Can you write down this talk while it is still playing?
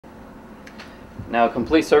Now, a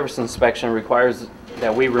complete service inspection requires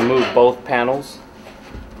that we remove both panels.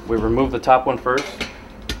 We remove the top one first,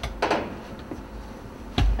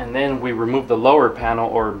 and then we remove the lower panel,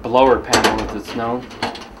 or blower panel as it's known.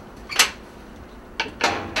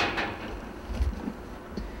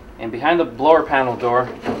 And behind the blower panel door,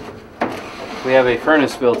 we have a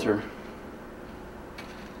furnace filter.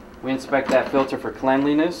 We inspect that filter for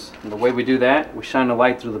cleanliness, and the way we do that, we shine a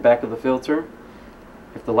light through the back of the filter.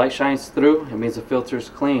 If the light shines through, it means the filter is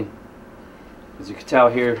clean. As you can tell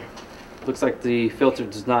here, it looks like the filter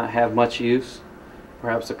does not have much use.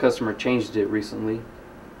 Perhaps the customer changed it recently.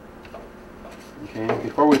 Okay,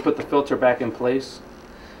 before we put the filter back in place,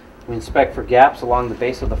 we inspect for gaps along the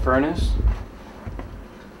base of the furnace.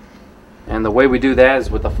 And the way we do that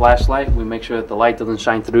is with a flashlight. We make sure that the light doesn't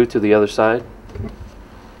shine through to the other side.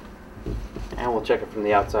 And we'll check it from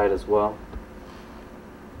the outside as well.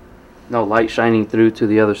 No light shining through to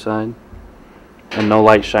the other side, and no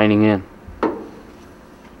light shining in.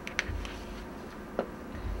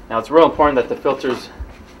 Now, it's real important that the filter's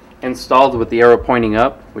installed with the arrow pointing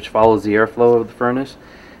up, which follows the airflow of the furnace.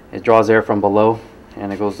 It draws air from below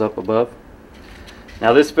and it goes up above.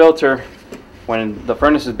 Now, this filter, when the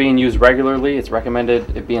furnace is being used regularly, it's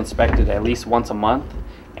recommended it be inspected at least once a month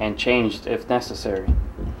and changed if necessary.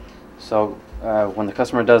 So when the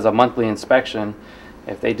customer does a monthly inspection,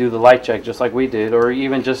 if they do the light check just like we did, or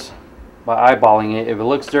even just by eyeballing it, if it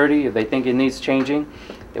looks dirty, if they think it needs changing,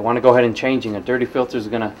 they want to go ahead and changing. A dirty filter is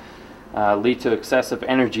going to lead to excessive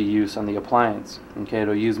energy use on the appliance. Okay,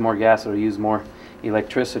 it'll use more gas, it'll use more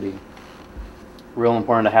electricity. Real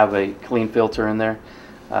important to have a clean filter in there.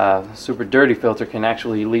 Super dirty filter can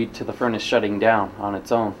actually lead to the furnace shutting down on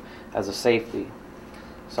its own as a safety.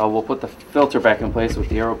 So we'll put the filter back in place with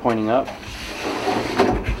the arrow pointing up.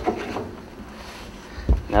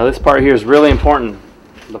 Now, this part here is really important.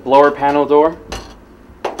 The blower panel door,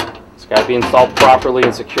 it's got to be installed properly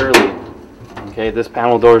and securely. Okay, this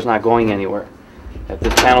panel door is not going anywhere. If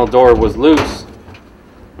this panel door was loose,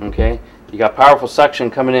 okay, you got powerful suction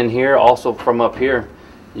coming in here, also from up here.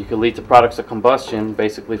 You could lead to products of combustion,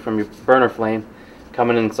 basically from your burner flame,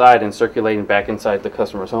 coming inside and circulating back inside the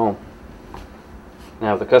customer's home.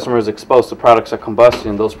 Now, if the customer is exposed to products of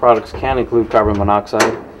combustion, those products can include carbon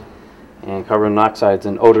monoxide. And carbon monoxide is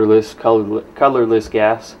an odorless, colorless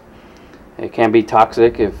gas. It can be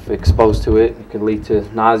toxic if exposed to it. It could lead to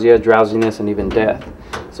nausea, drowsiness, and even death.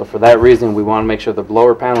 So for that reason, we want to make sure the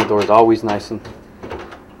blower panel door is always nice and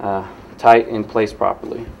tight in place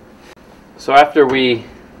properly. So after we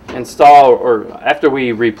install, or after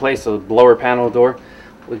we replace the blower panel door,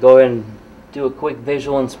 we go ahead and do a quick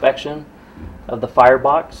visual inspection of the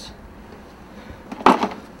firebox.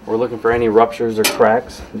 We're looking for any ruptures or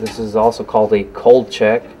cracks. This is also called a cold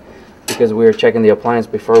check, because we are checking the appliance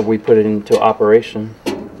before we put it into operation.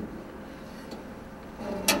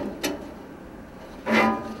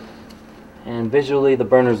 And visually, the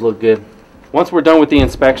burners look good. Once we're done with the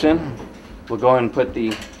inspection, we'll go ahead and put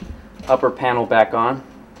the upper panel back on.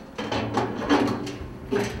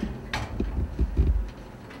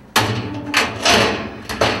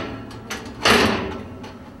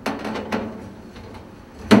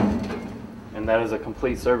 And that is a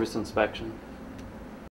complete service inspection.